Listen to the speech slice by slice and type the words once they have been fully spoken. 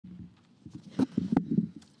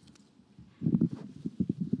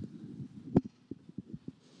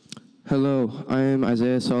Hello, I am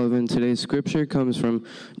Isaiah Sullivan. Today's scripture comes from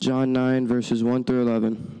John 9, verses 1 through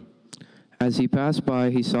 11. As he passed by,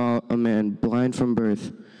 he saw a man blind from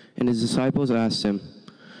birth, and his disciples asked him,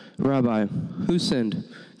 Rabbi, who sinned,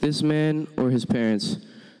 this man or his parents,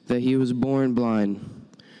 that he was born blind?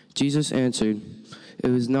 Jesus answered, It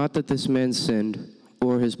was not that this man sinned,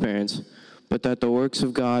 or his parents, but that the works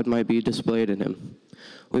of God might be displayed in him.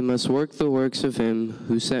 We must work the works of him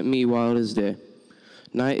who sent me while it is day.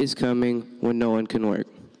 Night is coming when no one can work.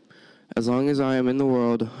 As long as I am in the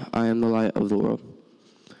world, I am the light of the world.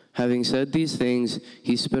 Having said these things,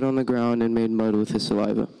 he spit on the ground and made mud with his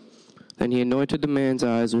saliva. Then he anointed the man's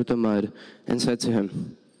eyes with the mud and said to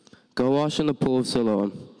him, Go wash in the pool of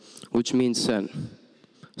Siloam, which means sent.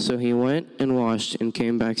 So he went and washed and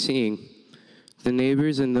came back seeing. The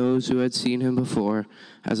neighbors and those who had seen him before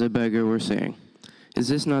as a beggar were saying, Is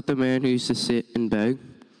this not the man who used to sit and beg?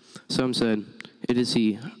 Some said, It is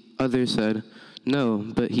he. Others said, No,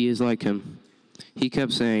 but he is like him. He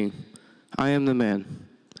kept saying, I am the man.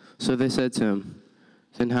 So they said to him,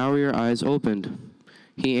 Then how were your eyes opened?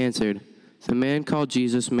 He answered, The man called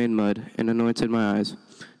Jesus made mud and anointed my eyes,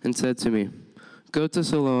 and said to me, Go to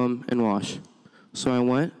Siloam and wash. So I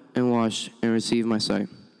went and washed and received my sight.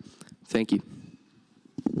 Thank you.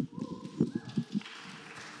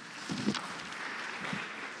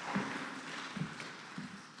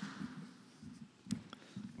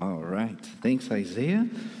 All right. Thanks, Isaiah.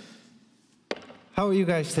 How are you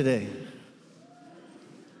guys today?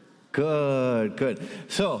 Good, good.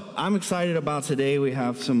 So I'm excited about today. We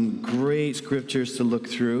have some great scriptures to look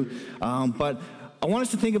through, but I want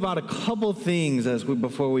us to think about a couple things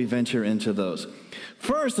before we venture into those.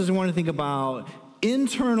 First is I want to think about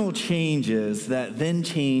internal changes that then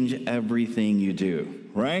change everything you do,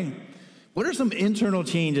 right? What are some internal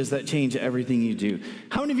changes that change everything you do?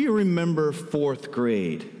 How many of you remember fourth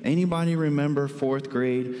grade? Anybody remember fourth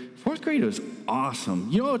grade? Fourth grade was awesome.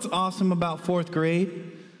 You know what's awesome about fourth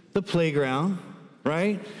grade? The playground,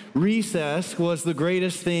 right? Recess was the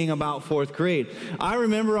greatest thing about fourth grade. I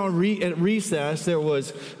remember at recess, there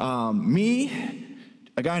was me,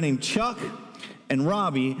 a guy named Chuck, and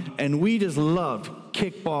Robbie, and we just loved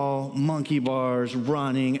kickball, monkey bars,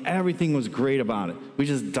 running. Everything was great about it. We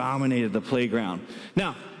just dominated the playground.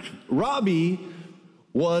 Now, Robbie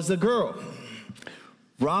was a girl.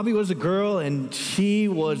 Robbie was a girl, and she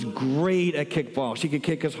was great at kickball. She could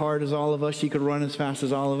kick as hard as all of us. She could run as fast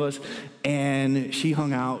as all of us, and she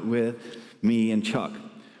hung out with me and Chuck.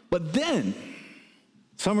 But then,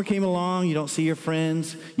 summer came along, you don't see your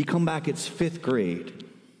friends, you come back, it's fifth grade.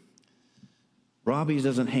 Robbie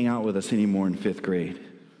doesn't hang out with us anymore in fifth grade.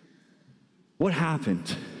 What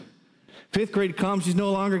happened? Fifth grade comes, she's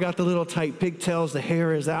no longer got the little tight pigtails, the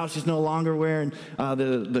hair is out, she's no longer wearing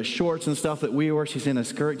the shorts and stuff that we wore, she's in a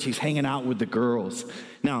skirt, she's hanging out with the girls.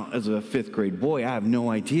 Now, as a fifth grade boy, I have no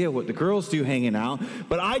idea what the girls do hanging out,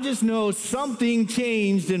 but I just know something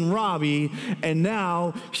changed in Robbie, and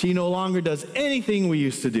now she no longer does anything we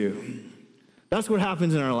used to do. That's what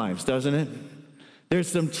happens in our lives, doesn't it? There's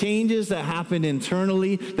some changes that happen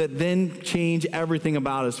internally that then change everything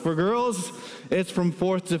about us. For girls, it's from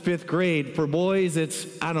fourth to fifth grade. For boys, it's,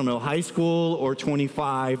 high school or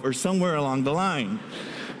 25 or somewhere along the line.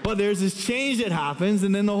 But there's this change that happens,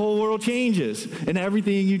 and then the whole world changes, and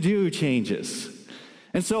everything you do changes.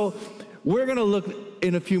 And so we're going to look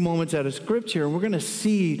in a few moments at a scripture, and we're going to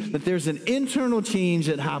see that there's an internal change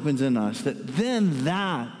that happens in us,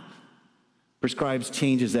 that prescribes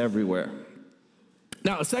changes everywhere.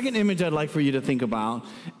 Now, a second image I'd like for you to think about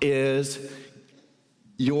is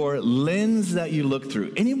your lens that you look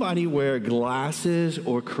through. Anybody wear glasses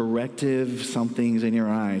or corrective somethings in your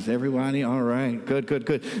eyes? Everybody? All right. Good, good,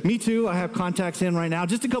 good. Me too. I have contacts in right now.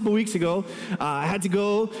 Just a couple weeks ago, I had to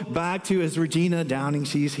go back to, as Regina Downing,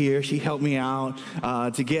 she's here, she helped me out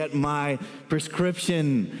to get my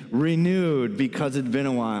prescription renewed because it'd been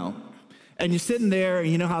a while. And you're sitting there, and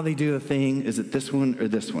you know how they do the thing, is it this one or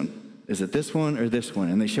this one? Is it this one or this one?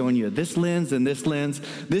 And they're showing you this lens and this lens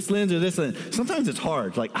or this lens. Sometimes it's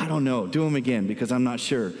hard. Like, I don't know. Do them again because I'm not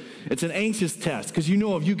sure. It's an anxious test because you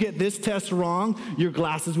know if you get this test wrong, your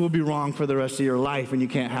glasses will be wrong for the rest of your life and you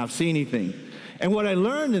can't see anything. And what I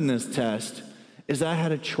learned in this test is I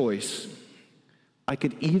had a choice. I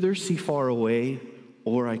could either see far away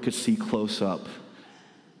or I could see close up,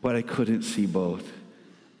 but I couldn't see both.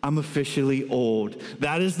 I'm officially old.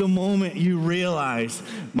 That is the moment you realize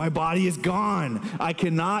my body is gone. I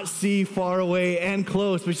cannot see far away and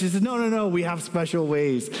close. But she says, no, we have special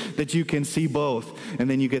ways that you can see both. And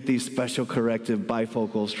then you get these special corrective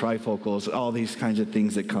bifocals, trifocals, all these kinds of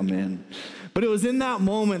things that come in. But it was in that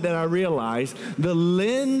moment that I realized the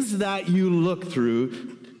lens that you look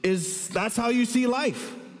through that's how you see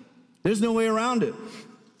life. There's no way around it.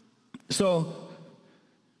 So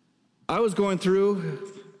I was going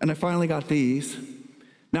through, and I finally got these.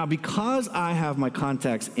 Now, because I have my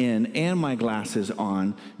contacts in and my glasses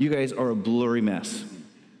on, you guys are a blurry mess.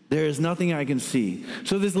 There is nothing I can see.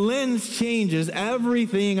 So this lens changes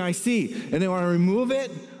everything I see. And then when I remove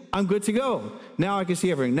it, I'm good to go. Now I can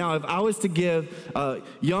see everything. Now, if I was to give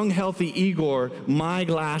young, healthy Igor my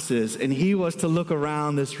glasses and he was to look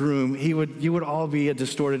around this room, you would all be a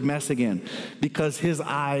distorted mess again because his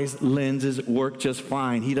eyes lenses work just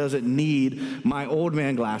fine. He doesn't need my old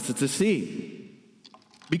man glasses to see.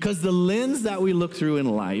 Because the lens that we look through in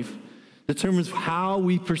life determines how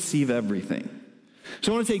we perceive everything.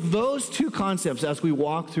 So I want to take those two concepts as we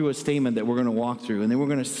walk through a statement that we're going to walk through, and then we're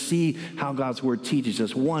going to see how God's word teaches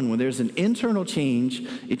us. One, when there's an internal change,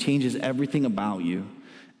 it changes everything about you.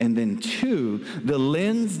 And then two, the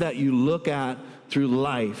lens that you look at through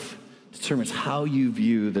life determines how you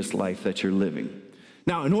view this life that you're living.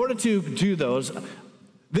 Now, in order to do those,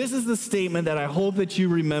 this is the statement that I hope that you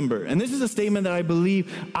remember. And this is a statement that I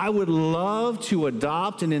believe I would love to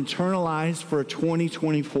adopt and internalize for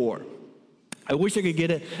 2024. I wish I could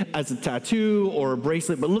get it as a tattoo or a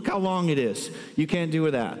bracelet, but look how long it is. You can't do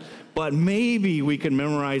that. But maybe we can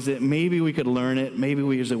memorize it. Maybe we could learn it. Maybe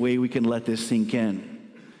there's a way we can let this sink in.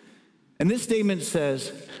 And this statement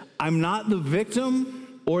says, I'm not the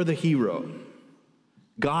victim or the hero.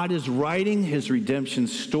 God is writing his redemption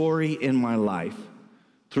story in my life.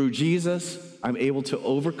 Through Jesus, I'm able to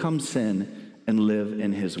overcome sin and live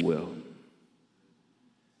in his will.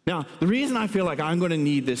 Now, the reason I feel like I'm going to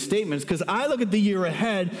need this statement is because I look at the year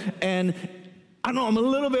ahead and I don't know, I'm a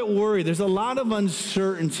little bit worried. There's a lot of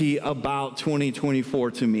uncertainty about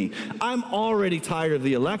 2024 to me. I'm already tired of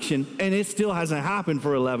the election and it still hasn't happened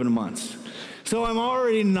for 11 months. So I'm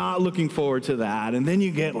already not looking forward to that. And then you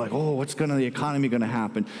get like, oh, what's the economy going to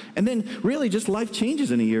happen? And then really just life changes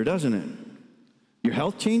in a year, doesn't it? Your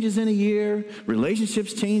health changes in a year,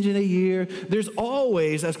 relationships change in a year. There's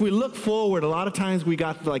always, as we look forward, a lot of times we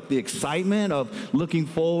got like the excitement of looking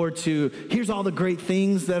forward to, here's all the great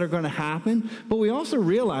things that are going to happen. But we also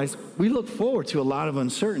realize we look forward to a lot of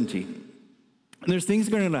uncertainty. And there's things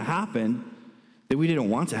going to happen that we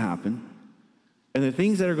didn't want to happen. And the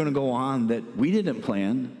things that are going to go on that we didn't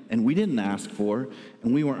plan and we didn't ask for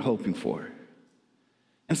and we weren't hoping for.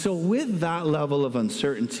 And so with that level of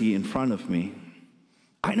uncertainty in front of me,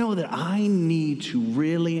 I know that I need to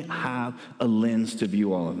really have a lens to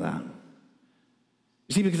view all of that.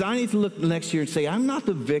 You see, because I need to look next year and say, I'm not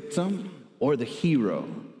the victim or the hero,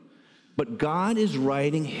 but God is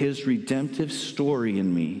writing his redemptive story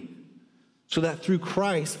in me so that through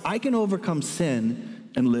Christ, I can overcome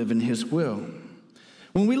sin and live in his will.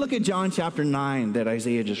 When we look at John chapter 9 that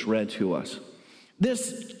Isaiah just read to us,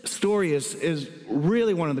 this story is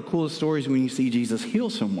really one of the coolest stories when you see Jesus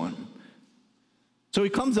heal someone. So he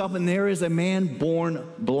comes up and there is a man born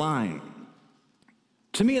blind.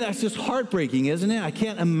 To me, that's just heartbreaking, isn't it? I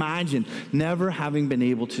can't imagine never having been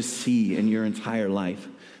able to see in your entire life.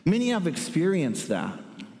 Many have experienced that.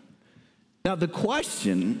 Now, the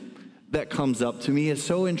question that comes up to me is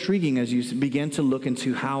so intriguing as you begin to look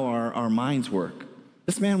into how our minds work.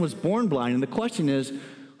 This man was born blind, and the question is,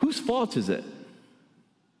 whose fault is it?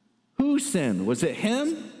 Who sinned? Was it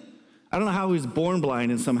him? I don't know how he was born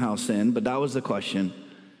blind and somehow sinned, but that was the question.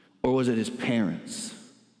 Or was it his parents?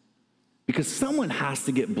 Because someone has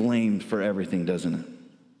to get blamed for everything, doesn't it?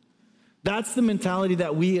 That's the mentality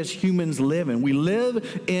that we as humans live in. We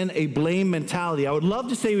live in a blame mentality. I would love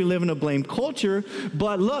to say we live in a blame culture,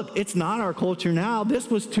 but look, it's not our culture now. This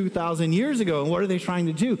was 2,000 years ago, and what are they trying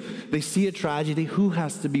to do? They see a tragedy. Who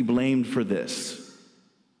has to be blamed for this?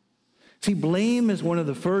 See, blame is one of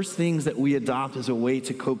the first things that we adopt as a way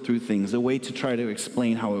to cope through things, a way to try to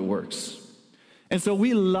explain how it works. And so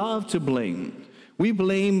we love to blame. We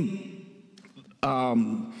blame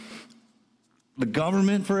the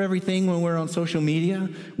government for everything when we're on social media.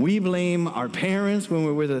 We blame our parents when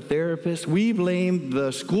we're with a therapist. We blame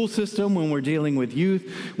the school system when we're dealing with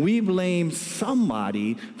youth. We blame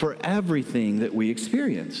somebody for everything that we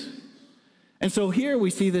experience. And so here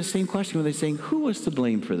we see this same question where they're saying, who was to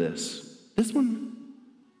blame for this? This one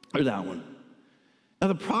or that one? Now,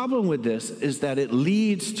 the problem with this is that it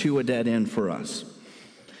leads to a dead end for us.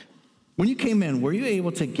 When you came in, were you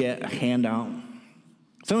able to get a handout?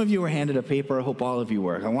 Some of you were handed a paper. I hope all of you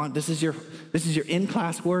were. This is your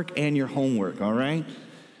in-class work and your homework, all right?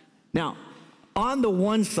 Now, on the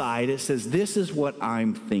one side, it says, this is what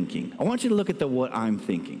I'm thinking. I want you to look at the what I'm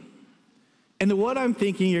thinking. And the what I'm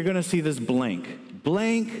thinking, you're going to see this blank.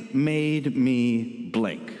 Blank made me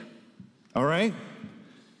blank. All right?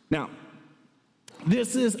 Now,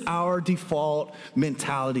 this is our default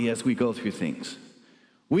mentality as we go through things.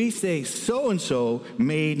 We say, so-and-so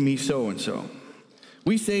made me so-and-so.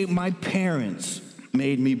 We say, my parents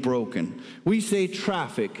made me broken. We say,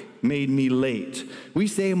 traffic made me late. We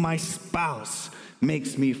say, my spouse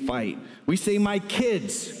makes me fight. We say, my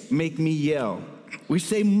kids make me yell. We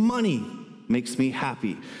say, money makes me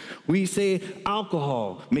happy. We say,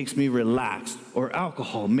 alcohol makes me relaxed, or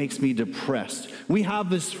alcohol makes me depressed. We have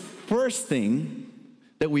this first thing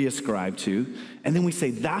that we ascribe to, and then we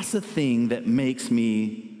say, that's the thing that makes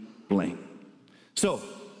me blank. So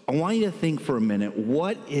I want you to think for a minute,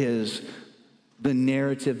 what is the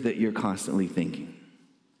narrative that you're constantly thinking?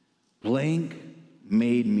 Blank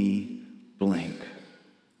made me blank.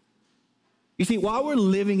 You see, while we're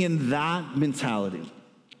living in that mentality,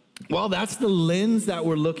 well, that's the lens that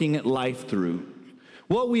we're looking at life through.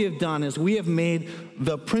 What we have done is we have made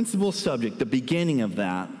the principal subject, the beginning of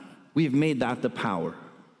that, we have made that the power.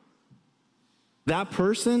 That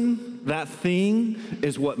person, that thing,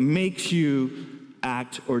 is what makes you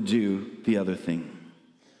act or do the other thing.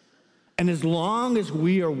 And as long as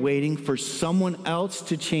we are waiting for someone else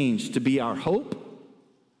to change to be our hope,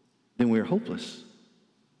 then we're hopeless.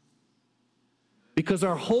 Because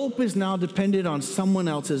our hope is now dependent on someone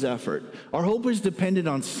else's effort. Our hope is dependent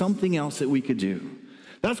on something else that we could do.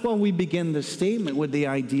 That's why we begin the statement with the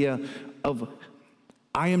idea of,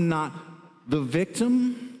 I am not the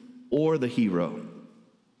victim or the hero.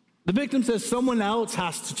 The victim says, someone else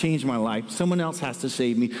has to change my life. Someone else has to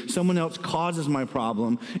save me. Someone else causes my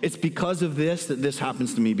problem. It's because of this that this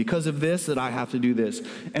happens to me. Because of this that I have to do this.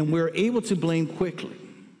 And we're able to blame quickly.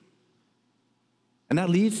 And that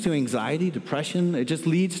leads to anxiety, depression. It just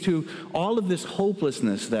leads to all of this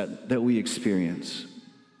hopelessness that we experience.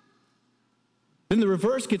 Then the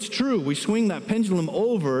reverse gets true. We swing that pendulum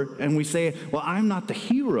over and we say, well, I'm not the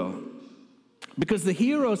hero. Because the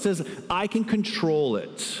hero says, I can control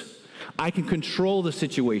it. I can control the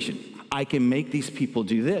situation. I can make these people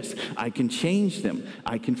do this. I can change them.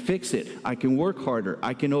 I can fix it. I can work harder.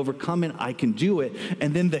 I can overcome it. I can do it.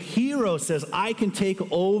 And then the hero says, I can take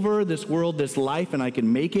over this world, this life, and I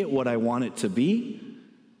can make it what I want it to be.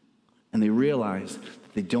 And they realize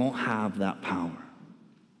that they don't have that power.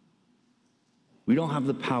 We don't have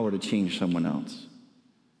the power to change someone else.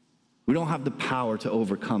 We don't have the power to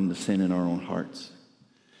overcome the sin in our own hearts.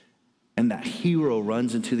 And that hero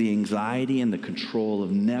runs into the anxiety and the control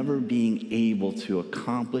of never being able to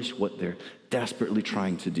accomplish what they're desperately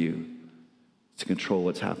trying to do, to control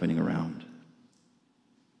what's happening around.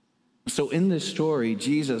 So in this story,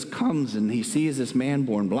 Jesus comes and he sees this man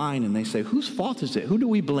born blind, and they say, whose fault is it? Who do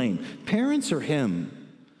we blame? Parents or him?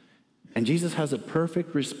 And Jesus has a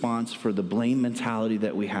perfect response for the blame mentality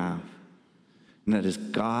that we have. And that is,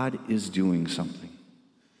 God is doing something.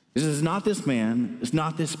 This is not this man, it's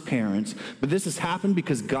not this parents, but this has happened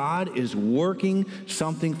because God is working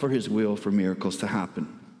something for his will for miracles to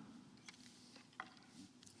happen.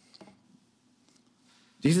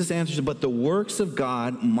 Jesus answers, but the works of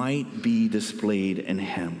God might be displayed in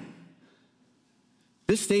him.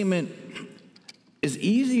 This statement is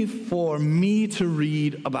easy for me to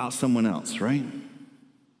read about someone else, right?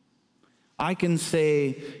 I can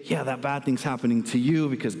say, yeah, that bad thing's happening to you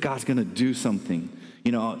because God's going to do something.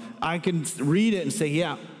 You know, I can read it and say,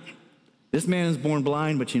 yeah, this man is born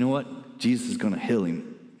blind, but you know what? Jesus is going to heal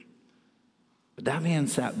him. But that man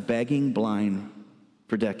sat begging blind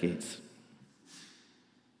for decades.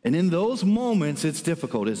 And in those moments, it's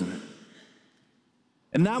difficult, isn't it?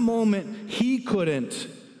 In that moment, he couldn't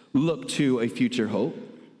look to a future hope.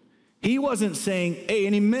 He wasn't saying, hey,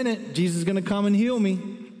 any minute, Jesus is going to come and heal me,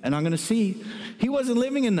 and I'm going to see. He wasn't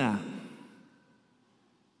living in that.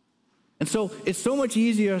 And so it's so much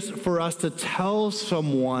easier for us to tell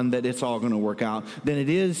someone that it's all going to work out than it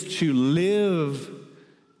is to live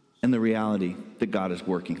in the reality that God is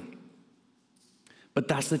working. But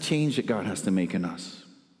that's the change that God has to make in us.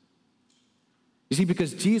 You see,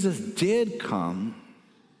 because Jesus did come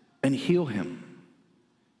and heal him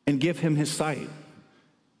and give him his sight.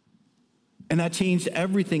 And that changed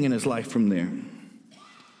everything in his life from there.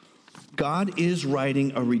 God is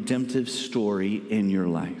writing a redemptive story in your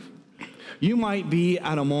life. You might be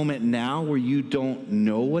at a moment now where you don't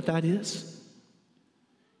know what that is.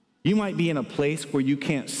 You might be in a place where you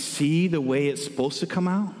can't see the way it's supposed to come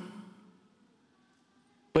out.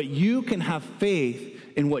 But you can have faith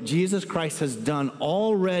in what Jesus Christ has done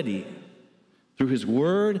already through his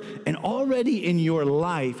word, and already in your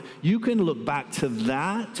life, you can look back to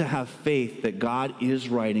that to have faith that God is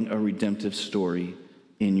writing a redemptive story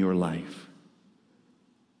in your life.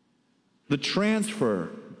 The transfer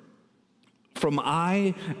from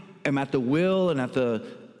I am at the will and at the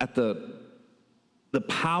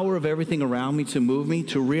power of everything around me to move me,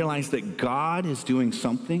 to realize that God is doing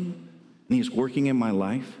something and he's working in my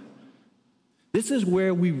life. This is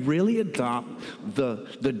where we really adopt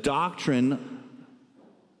the doctrine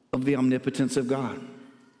of the omnipotence of God.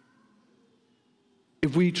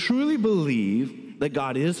 If we truly believe that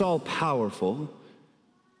God is all powerful,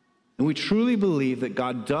 and we truly believe that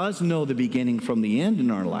God does know the beginning from the end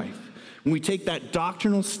in our life, when we take that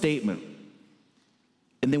doctrinal statement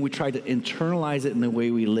and then we try to internalize it in the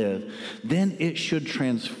way we live, then it should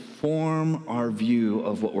transform our view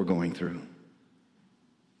of what we're going through.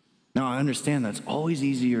 Now, I understand that's always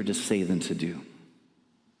easier to say than to do.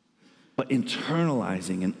 But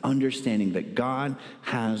internalizing and understanding that God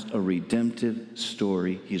has a redemptive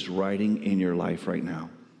story he's writing in your life right now.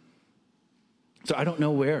 So I don't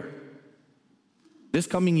know where. This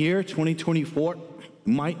coming year, 2024,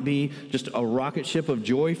 might be just a rocket ship of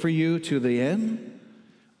joy for you to the end,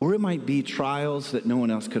 or it might be trials that no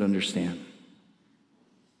one else could understand.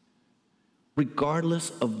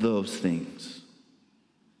 Regardless of those things,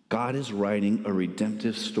 God is writing a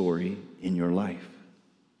redemptive story in your life.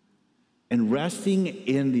 And resting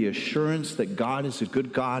in the assurance that God is a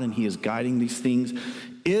good God and he is guiding these things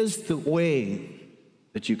is the way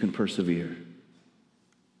that you can persevere.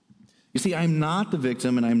 You see, I'm not the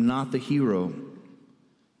victim and I'm not the hero,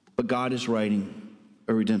 but God is writing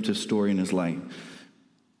a redemptive story in his life.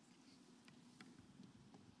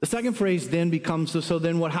 The second phrase then becomes, so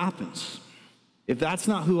then what happens? If that's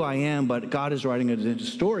not who I am, but God is writing a redemptive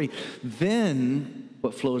story, then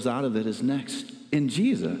what flows out of it is next. In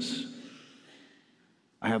Jesus,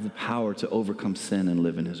 I have the power to overcome sin and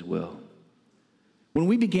live in his will. When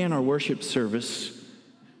we began our worship service,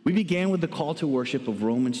 we began with the call to worship of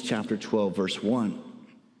Romans chapter 12, verse 1,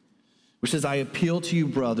 which says, I appeal to you,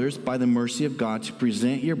 brothers, by the mercy of God, to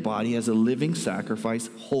present your body as a living sacrifice,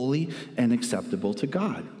 holy and acceptable to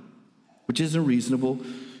God, which is a reasonable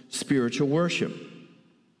spiritual worship.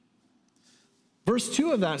 Verse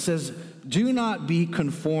 2 of that says, do not be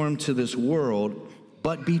conformed to this world,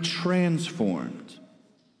 but be transformed.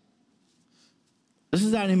 This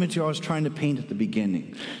is that image I was trying to paint at the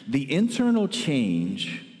beginning. The internal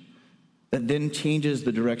change that then changes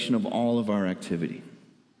the direction of all of our activity.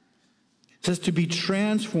 It says to be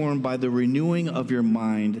transformed by the renewing of your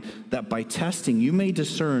mind, that by testing you may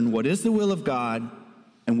discern what is the will of God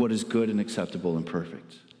and what is good and acceptable and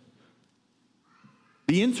perfect.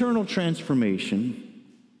 The internal transformation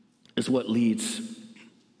is what leads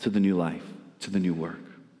to the new life, to the new work.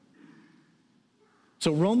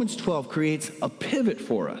 So Romans 12 creates a pivot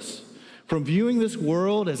for us from viewing this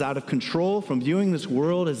world as out of control, from viewing this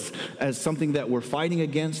world as something that we're fighting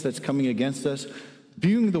against, that's coming against us,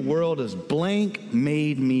 viewing the world as blank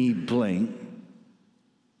made me blank,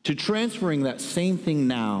 to transferring that same thing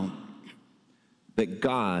now that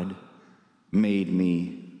God made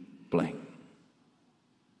me blank.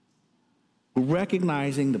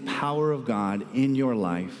 Recognizing the power of God in your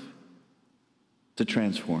life to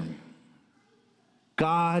transform you.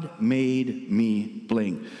 God made me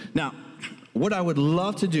blank. Now, what I would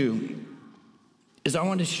love to do is I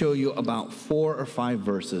want to show you about 4 or 5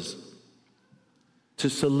 verses to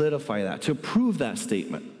solidify that, to prove that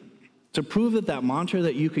statement, to prove that that mantra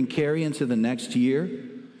that you can carry into the next year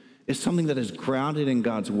is something that is grounded in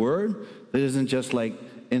God's word, that isn't just like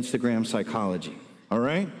Instagram psychology, all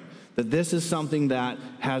right? That this is something that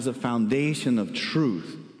has a foundation of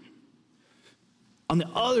truth. On the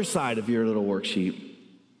other side of your little worksheet,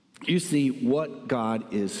 you see what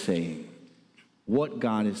God is saying. What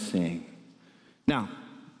God is saying. Now,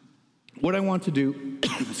 what I want to do,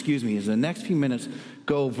 excuse me, is the next few minutes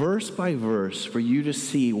go verse by verse for you to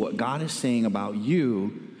see what God is saying about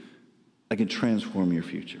you that can transform your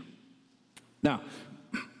future. Now,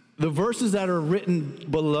 the verses that are written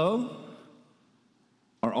below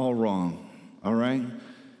are all wrong, all right?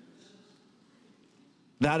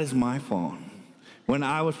 That is my fault. When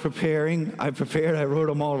I was preparing, I wrote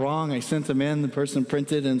them all wrong. I sent them in, the person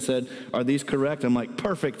printed and said, are these correct? I'm like,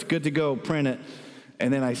 perfect, good to go, print it.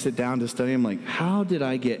 And then I sit down to study. I'm like, how did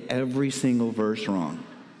I get every single verse wrong?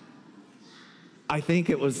 I think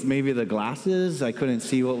it was maybe the glasses. I couldn't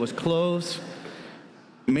see what was close.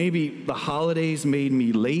 maybe the holidays made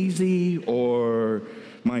me lazy, or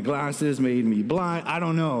my glasses made me blind. I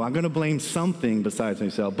don't know. I'm going to blame something besides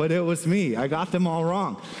myself, but it was me. I got them all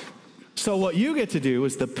wrong. So what you get to do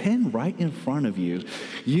is the pen right in front of you,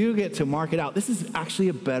 you get to mark it out. This is actually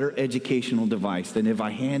a better educational device than if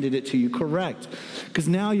I handed it to you correct. Because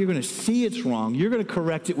now you're going to see it's wrong. You're going to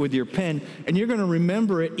correct it with your pen, and you're going to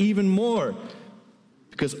remember it even more.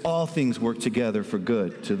 Because all things work together for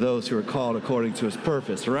good to those who are called according to his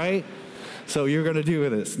purpose, right? So you're going to do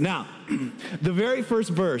this. Now, the very first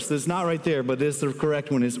verse that's not right there, but this is the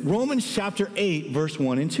correct one, is Romans chapter 8, verse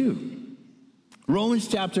 1 and 2. Romans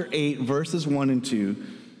chapter 8, verses 1 and 2,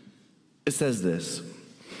 it says this: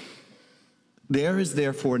 there is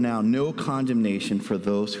therefore now no condemnation for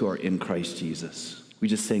those who are in Christ Jesus. We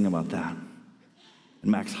just sang about that,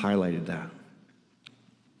 and Max highlighted that.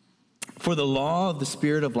 For the law of the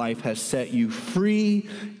Spirit of life has set you free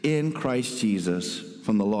in Christ Jesus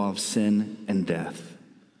from the law of sin and death.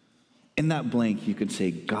 In that blank, you could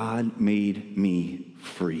say, God made me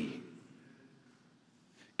free.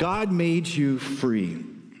 God made you free.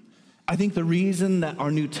 I think the reason that our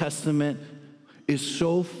New Testament is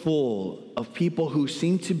so full of people who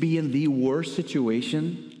seem to be in the worst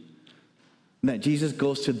situation, and that Jesus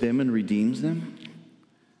goes to them and redeems them,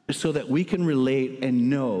 is so that we can relate and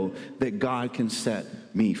know that God can set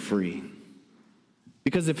me free.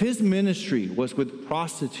 Because if his ministry was with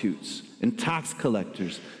prostitutes and tax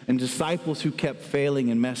collectors and disciples who kept failing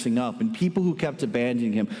and messing up and people who kept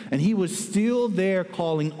abandoning him, and he was still there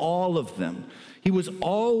calling all of them, he was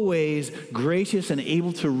always gracious and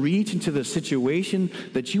able to reach into the situation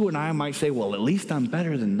that you and I might say, well, at least I'm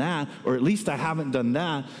better than that, or at least I haven't done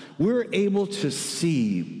that. We're able to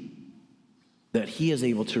see that he is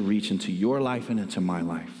able to reach into your life and into my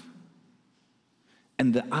life.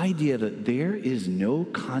 And the idea that there is no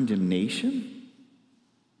condemnation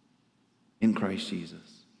in Christ Jesus.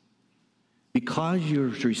 Because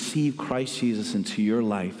you've received Christ Jesus into your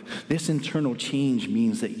life, this internal change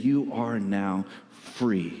means that you are now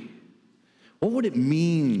free. What would it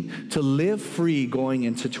mean to live free going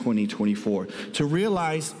into 2024? To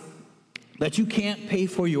realize that you can't pay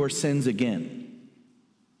for your sins again.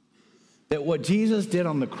 That what Jesus did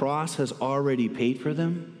on the cross has already paid for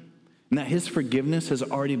them. And that his forgiveness has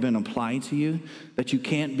already been applied to you, that you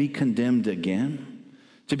can't be condemned again.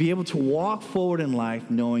 To be able to walk forward in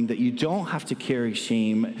life knowing that you don't have to carry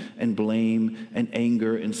shame and blame and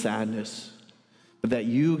anger and sadness, but that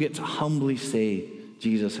you get to humbly say,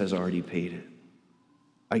 Jesus has already paid it.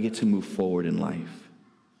 I get to move forward in life.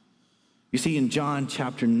 You see, in John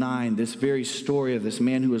chapter 9, this very story of this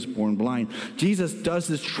man who was born blind, Jesus does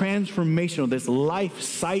this transformational, this life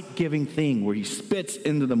sight-giving thing where he spits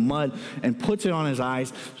into the mud and puts it on his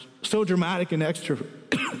eyes. So dramatic and extra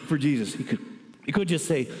for Jesus. He could just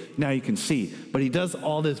say, now you can see. But he does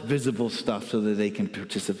all this visible stuff so that they can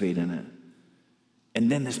participate in it. And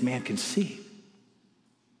then this man can see.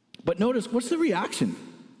 But notice, what's the reaction?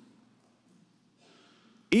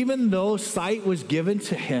 Even though sight was given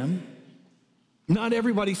to him, not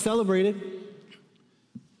everybody celebrated.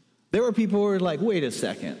 There were people who were like, wait a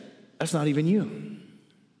second, that's not even you.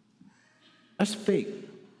 That's fake.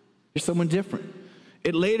 You're someone different.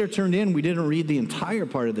 It later turned in, we didn't read the entire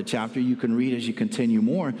part of the chapter. You can read as you continue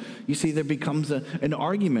more. You see, there becomes an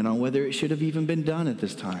argument on whether it should have even been done at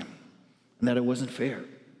this time and that it wasn't fair.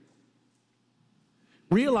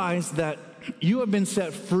 Realize that you have been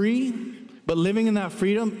set free, but living in that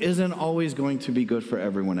freedom isn't always going to be good for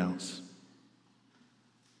everyone else.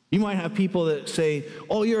 You might have people that say,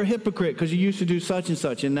 oh, you're a hypocrite because you used to do such and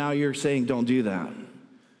such, and now you're saying don't do that.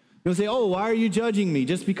 You'll say, oh, why are you judging me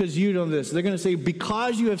just because you do this? They're going to say,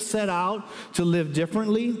 because you have set out to live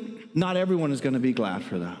differently, not everyone is going to be glad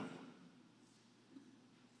for that.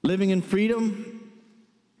 Living in freedom,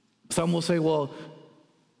 some will say, well,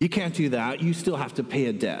 you can't do that. You still have to pay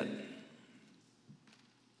a debt. And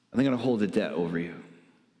they're going to hold a debt over you.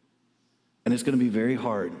 And it's going to be very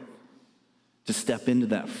hard to step into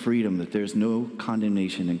that freedom that there's no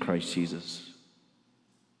condemnation in Christ Jesus.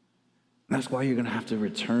 And that's why you're going to have to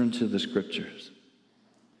return to the scriptures.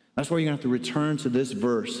 That's why you're going to have to return to this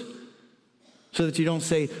verse so that you don't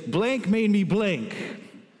say, blank made me blank.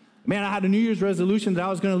 Man, I had a New Year's resolution that I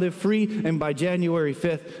was going to live free, and by January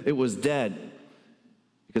 5th, it was dead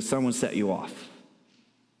because someone set you off.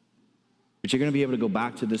 But you're going to be able to go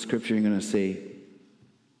back to this scripture and you're going to say,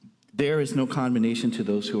 there is no condemnation to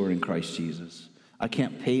those who are in Christ Jesus. I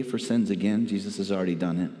can't pay for sins again. Jesus has already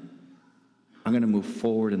done it. I'm going to move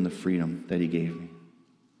forward in the freedom that he gave me.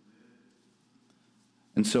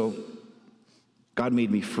 And so, God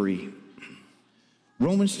made me free.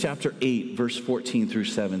 Romans chapter 8, verse 14 through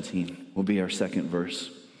 17 will be our second verse.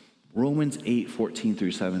 Romans 8, 14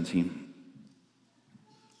 through 17.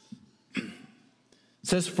 It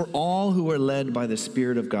says, "For all who are led by the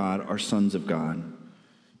Spirit of God are sons of God.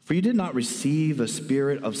 For you did not receive a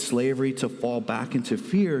spirit of slavery to fall back into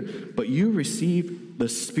fear, but you received the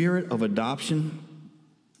spirit of adoption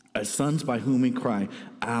as sons, by whom we cry,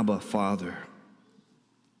 Abba, Father.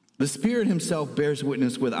 The Spirit himself bears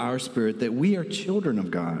witness with our spirit that we are children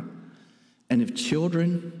of God. And if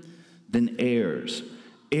children, then heirs,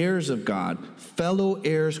 heirs of God, fellow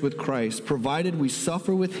heirs with Christ, provided we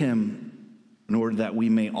suffer with him in order that we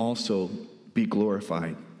may also be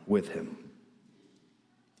glorified with him."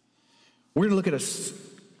 We're going to look at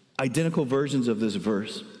identical versions of this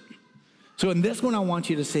verse. So in this one, I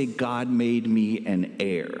want you to say, "God made me an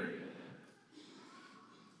heir."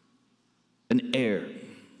 An heir.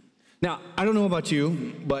 Now, I don't know about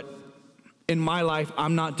you, but in my life,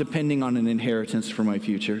 I'm not depending on an inheritance for my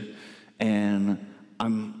future. And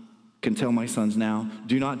I can tell my sons now,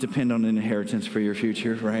 do not depend on an inheritance for your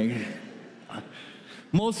future, right?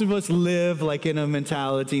 Most of us live like in a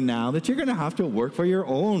mentality now that you're going to have to work for your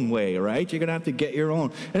own way, right? You're going to have to get your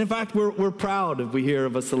own. And in fact, we're proud if we hear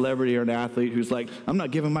of a celebrity or an athlete who's like, "I'm not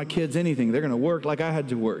giving my kids anything. They're going to work like I had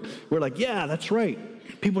to work." We're like, yeah, that's right.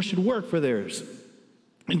 People should work for theirs.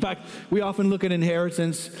 In fact, we often look at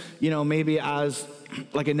inheritance, maybe as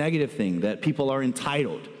like a negative thing, that people are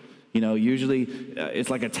entitled. Usually it's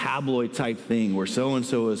like a tabloid type thing where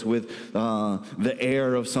so-and-so is with the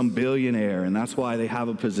heir of some billionaire, and that's why they have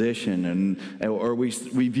a position. Or we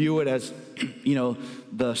view it as,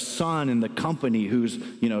 the son in the company who's,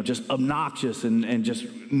 just obnoxious and just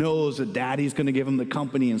knows that daddy's going to give him the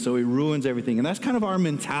company, and so he ruins everything. And that's kind of our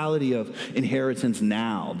mentality of inheritance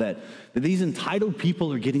now, that these entitled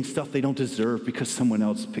people are getting stuff they don't deserve because someone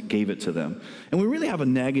else gave it to them. And we really have a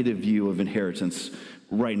negative view of inheritance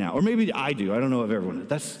right now. Or maybe I do. I don't know if everyone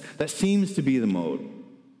does. That seems to be the mode.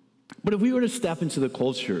 But if we were to step into the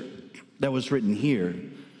culture that was written here,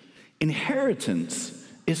 inheritance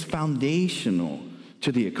is foundational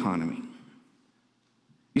to the economy.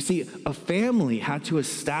 You see, a family had to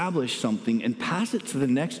establish something and pass it to the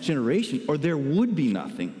next generation, or there would be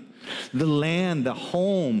nothing. The land, the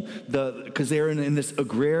home, because they're in this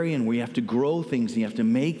agrarian where you have to grow things and you have to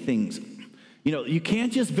make things. You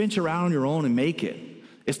can't just venture out on your own and make it.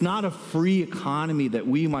 It's not a free economy that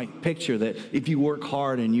we might picture, that if you work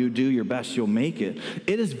hard and you do your best, you'll make it.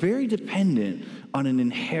 It is very dependent on an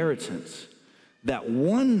inheritance that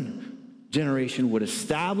one generation would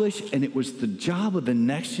establish, and it was the job of the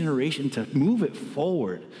next generation to move it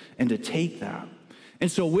forward and to take that. And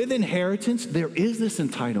so with inheritance, there is this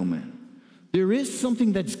entitlement. There is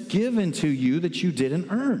something that's given to you that you didn't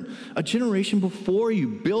earn. A generation before you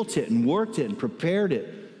built it and worked it and prepared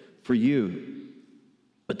it for you.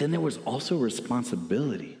 But then there was also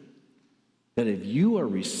responsibility that if you are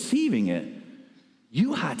receiving it,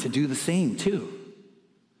 you had to do the same too.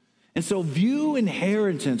 And so view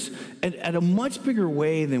inheritance at a much bigger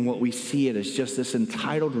way than what we see it as just this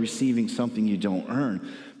entitled receiving something you don't earn.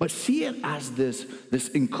 But see it as this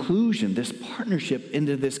inclusion, this partnership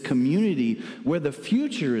into this community where the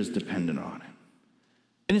future is dependent on it.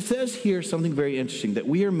 And it says here something very interesting, that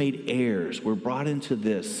we are made heirs. We're brought into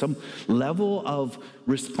this, some level of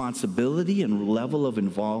responsibility and level of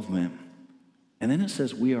involvement. And then it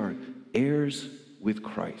says we are heirs with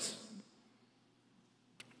Christ.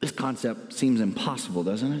 This concept seems impossible,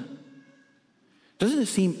 doesn't it? Doesn't it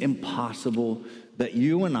seem impossible that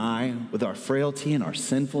you and I, with our frailty and our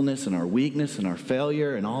sinfulness and our weakness and our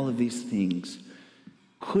failure and all of these things,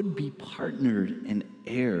 could be partnered and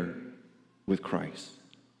heir with Christ?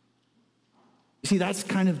 You see, that's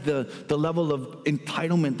kind of the level of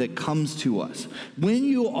entitlement that comes to us. When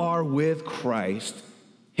you are with Christ,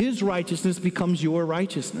 his righteousness becomes your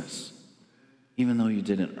righteousness, even though you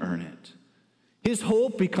didn't earn it. His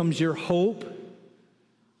hope becomes your hope,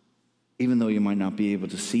 even though you might not be able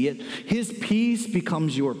to see it. His peace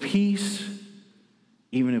becomes your peace,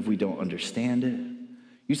 even if we don't understand it.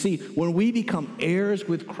 You see, when we become heirs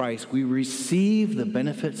with Christ, we receive the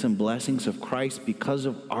benefits and blessings of Christ because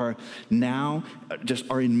of our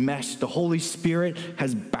enmeshed. The Holy Spirit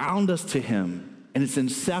has bound us to him, and it's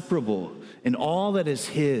inseparable, and all that is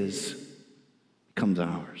his becomes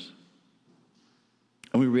ours.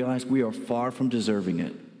 And we realize we are far from deserving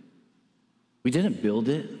it. We didn't build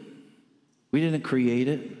it. We didn't create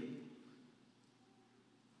it.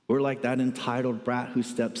 We're like that entitled brat who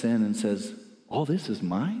steps in and says, all this is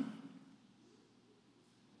mine?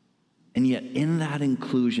 And yet in that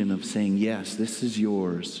inclusion of saying, yes, this is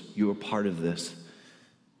yours, you are part of this,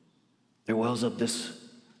 there wells up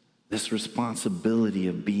this responsibility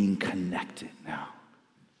of being connected now.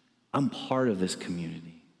 I'm part of this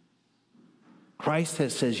community. Christ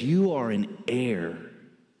says you are an heir,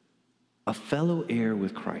 a fellow heir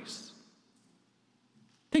with Christ.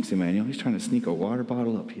 Thanks, Emmanuel. He's trying to sneak a water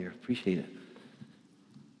bottle up here. Appreciate it.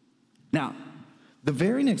 Now, the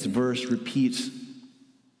very next verse repeats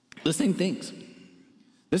the same things.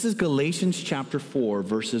 This is Galatians chapter 4,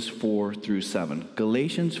 verses 4 through 7.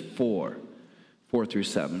 Galatians 4, 4 through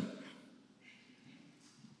 7.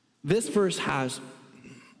 This verse has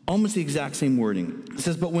almost the exact same wording. It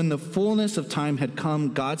says, "But when the fullness of time had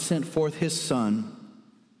come, God sent forth his Son,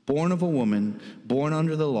 born of a woman, born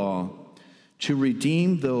under the law, to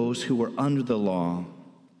redeem those who were under the law,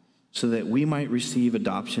 so that we might receive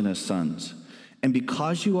adoption as sons. And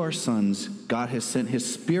because you are sons, God has sent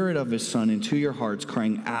his Spirit of his Son into your hearts,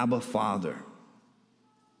 crying, 'Abba, Father.'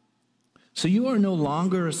 So you are no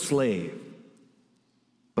longer a slave,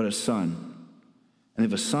 but a son. And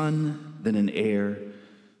if a son, then an heir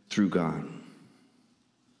through God."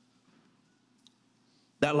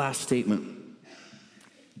 That last statement,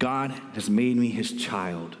 God has made me his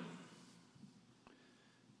child.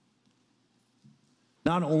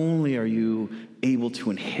 Not only are you able to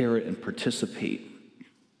inherit and participate,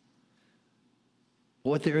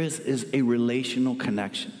 what there is a relational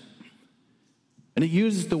connection. And it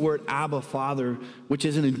uses the word Abba, Father, which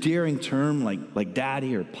is an endearing term like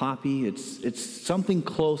daddy or poppy. It's something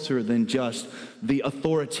closer than just the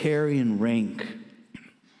authoritarian rank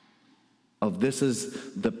of this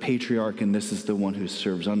is the patriarch and this is the one who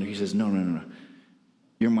serves under. He says, no.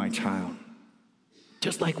 You're my child.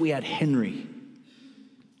 Just like we had Henry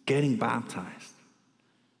getting baptized.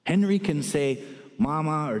 Henry can say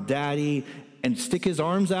mama or daddy and stick his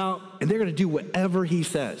arms out, and they're going to do whatever he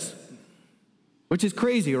says, which is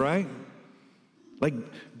crazy, right? Like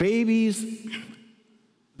babies,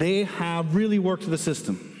 they have really worked the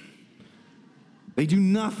system. They do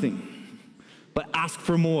nothing but ask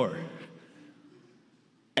for more,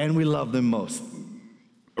 and we love them most,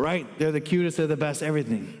 right? They're the cutest, they're the best,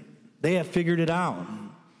 everything. They have figured it out.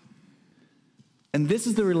 And this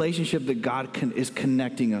is the relationship that God is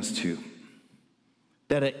connecting us to.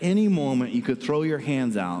 That at any moment you could throw your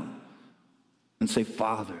hands out and say,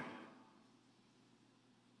 "Father,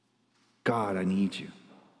 God, I need you.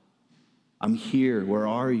 I'm here. Where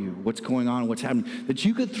are you? What's going on? What's happening?" That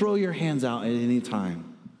you could throw your hands out at any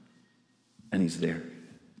time and he's there.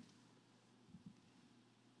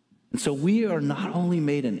 And so we are not only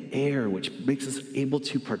made an heir, which makes us able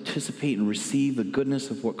to participate and receive the goodness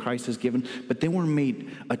of what Christ has given, but then we're made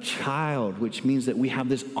a child, which means that we have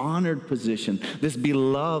this honored position, this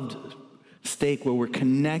beloved stake where we're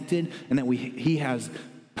connected and that he has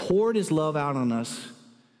poured his love out on us,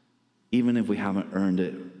 even if we haven't earned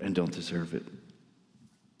it and don't deserve it.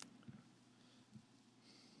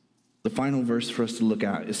 The final verse for us to look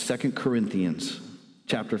at is 2 Corinthians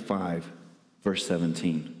chapter 5, verse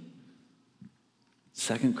 17.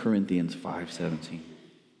 2 Corinthians 5:17.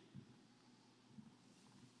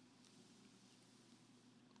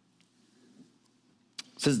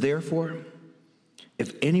 It says, "Therefore,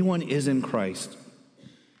 if anyone is in Christ,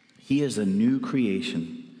 he is a new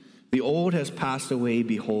creation. The old has passed away,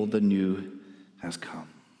 behold, the new has come."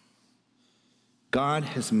 God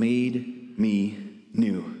has made me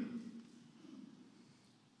new.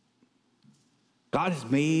 God has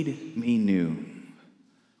made me new.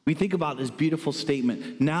 We think about this beautiful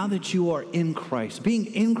statement, now that you are in Christ. Being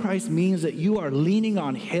in Christ means that you are leaning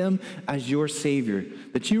on him as your Savior,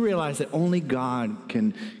 that you realize that only God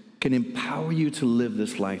can empower you to live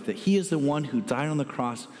this life, that he is the one who died on the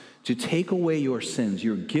cross to take away your sins.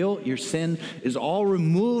 Your guilt, your sin is all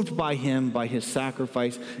removed by him, by his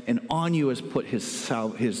sacrifice, and on you is put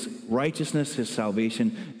his righteousness, his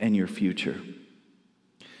salvation, and your future.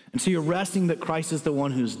 And so you're resting that Christ is the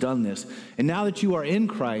one who's done this. And now that you are in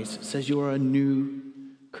Christ, it says you are a new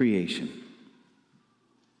creation.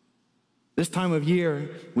 This time of year,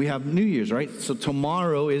 we have New Year's, right? So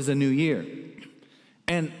tomorrow is a new year.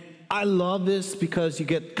 And I love this because you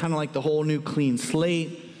get kind of like the whole new clean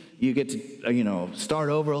slate. You get to, start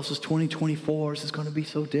over. This is 2024. This is going to be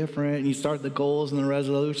so different. And you start the goals and the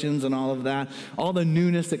resolutions and all of that. All the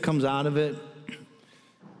newness that comes out of it.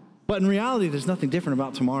 But in reality, there's nothing different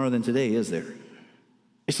about tomorrow than today, is there?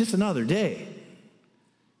 It's just another day.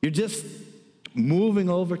 You're just moving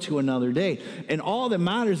over to another day. And all that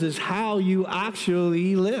matters is how you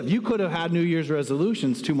actually live. You could have had New Year's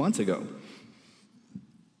resolutions 2 months ago.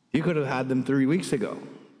 You could have had them 3 weeks ago.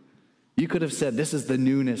 You could have said, this is the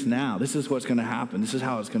newness now. This is what's going to happen. This is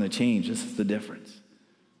how it's going to change. This is the difference.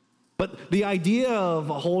 But the idea of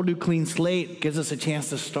a whole new clean slate gives us a chance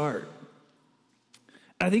to start.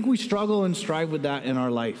 I think we struggle and strive with that in our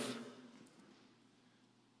life.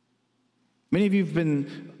 Many of you have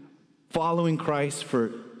been following Christ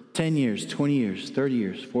for 10 years, 20 years, 30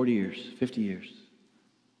 years, 40 years, 50 years.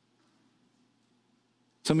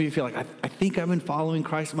 Some of you feel like, I think I've been following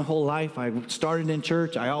Christ my whole life. I started in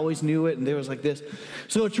church. I always knew it, and there was like this.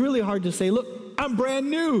 So it's really hard to say, look, I'm brand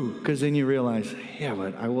new. Because then you realize, yeah,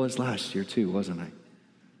 but I was last year too, wasn't I?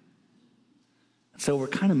 So we're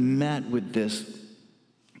kind of met with this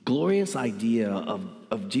glorious idea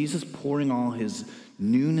of Jesus pouring all his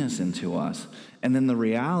newness into us. And then the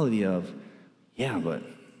reality of, yeah, but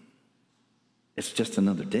it's just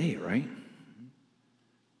another day, right?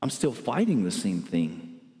 I'm still fighting the same thing.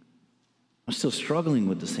 I'm still struggling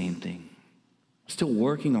with the same thing. I'm still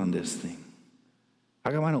working on this thing.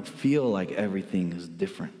 How come I don't feel like everything is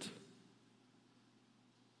different?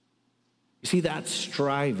 You see, that's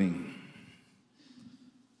striving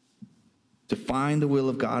to find the will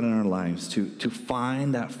of God in our lives, to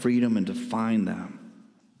find that freedom and to find that.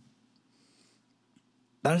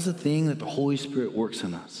 That is the thing that the Holy Spirit works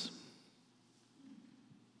in us.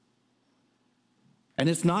 And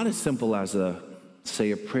it's not as simple as say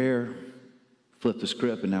a prayer, flip the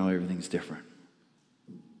script, and now everything's different.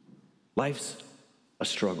 Life's a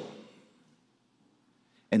struggle.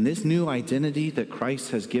 And this new identity that Christ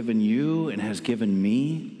has given you and has given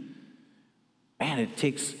me, man, it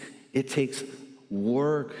takes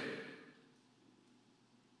work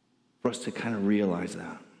for us to kind of realize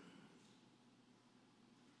that.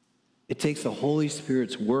 It takes the Holy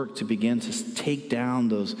Spirit's work to begin to take down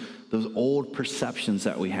those old perceptions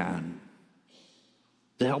that we had,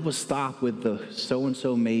 to help us stop with the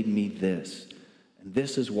so-and-so made me this, and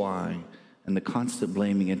this is why, and the constant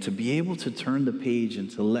blaming, and to be able to turn the page and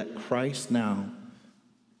to let Christ now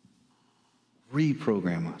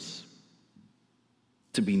reprogram us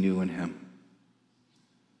to be new in him.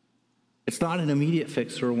 It's not an immediate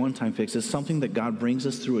fix or a one-time fix. It's something that God brings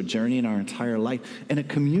us through a journey in our entire life, and a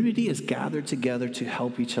community is gathered together to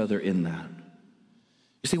help each other in that.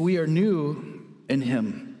 You see, we are new in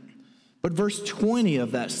him. But verse 20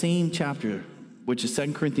 of that same chapter, which is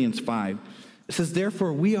 2 Corinthians 5, it says,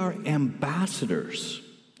 therefore, we are ambassadors.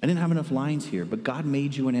 I didn't have enough lines here, but God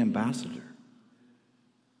made you an ambassador.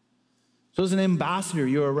 So as an ambassador,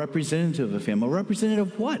 you're a representative of him. A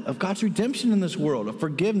representative of what? Of God's redemption in this world, of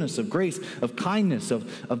forgiveness, of grace, of kindness,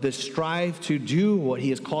 of this strive to do what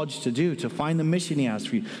he has called you to do, to find the mission he has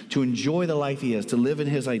for you, to enjoy the life he has, to live in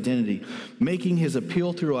his identity. Making his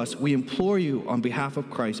appeal through us, we implore you on behalf of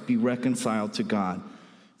Christ, be reconciled to God.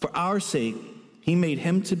 For our sake, he made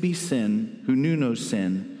him to be sin who knew no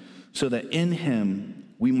sin, so that in him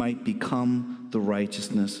we might become the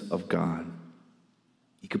righteousness of God.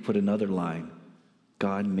 You could put another line,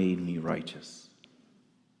 God made me righteous.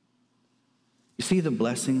 You see the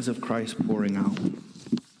blessings of Christ pouring out?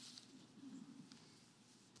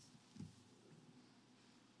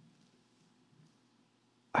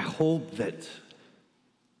 I hope that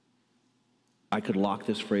I could lock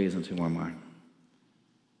this phrase into my mind.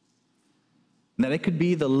 That it could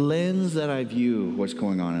be the lens that I view what's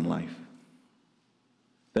going on in life.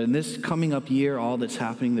 That in this coming up year, all that's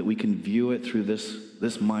happening, that we can view it through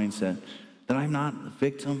this mindset, that I'm not the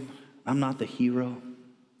victim, I'm not the hero,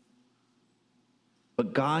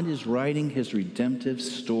 but God is writing his redemptive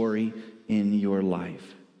story in your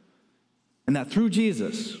life. And that through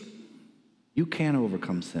Jesus, you can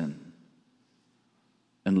overcome sin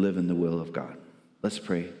and live in the will of God. Let's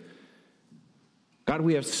pray. God,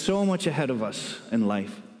 we have so much ahead of us in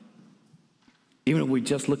life. Even if we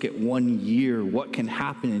just look at 1 year, what can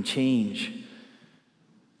happen and change?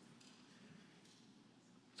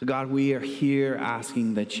 So God, we are here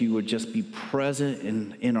asking that you would just be present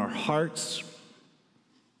in our hearts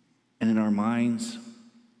and in our minds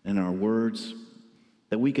and in our words,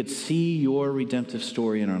 that we could see your redemptive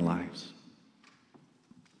story in our lives.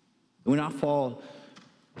 That we not fall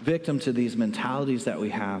victim to these mentalities that we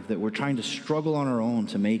have, that we're trying to struggle on our own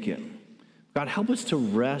to make it. God, help us to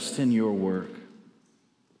rest in your work.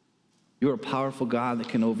 You're a powerful God that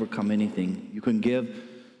can overcome anything. You can give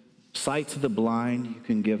sight to the blind. You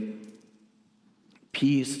can give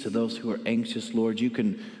peace to those who are anxious, Lord. You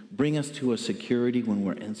can bring us to a security when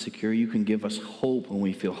we're insecure. You can give us hope when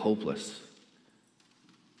we feel hopeless.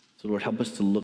 So, Lord, help us to look